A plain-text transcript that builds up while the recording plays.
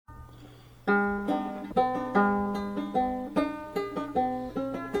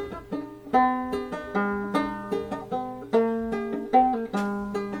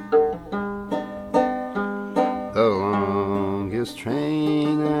The longest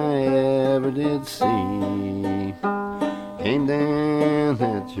train I ever did see came down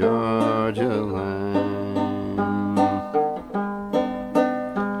that Georgia line.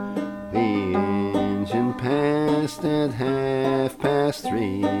 The engine passed at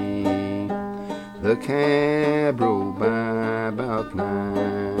 3:30. The cab rolled by about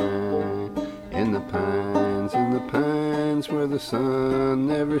 9. In the pines where the sun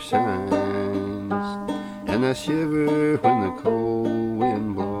never shines, and I shiver when the cold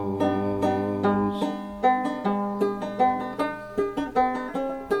wind blows.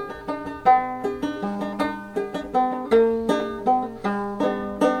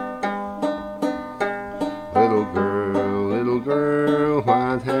 Little girl,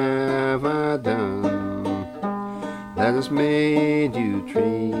 what have I done that has made you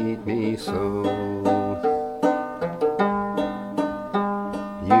treat me so?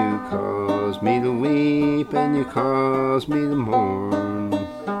 You caused me to weep, and you caused me to mourn,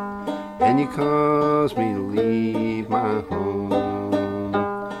 and you caused me to leave my home.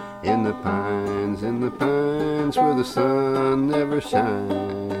 In the pines where the sun never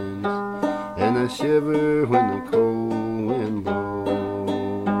shines, and I shiver when the cold wind blows.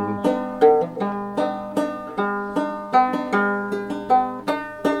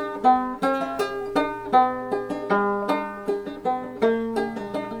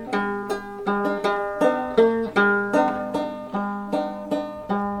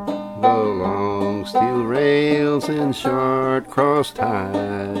 The long steel rails and short cross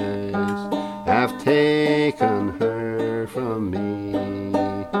ties have taken her from me.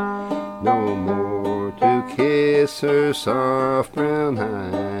 No more to kiss her soft brown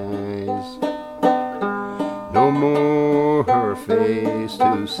eyes, no more her face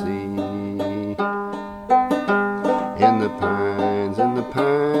to see. In the pines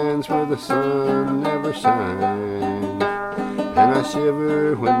where the sun never shines, and I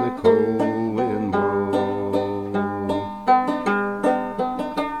shiver when the cold wind blows.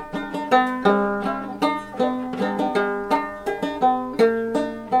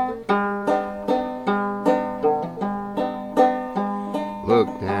 Look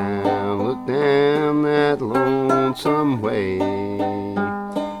down that lonesome way,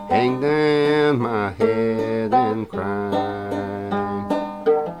 hang down my head and cry.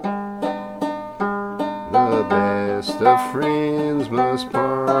 The best of friends must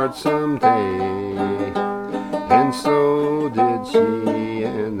part someday, and so did she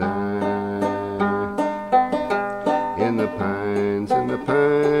and I. In the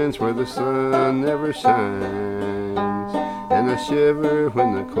pines where the sun never shines, and I shiver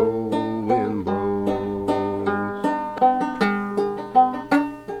when the cold wind blows.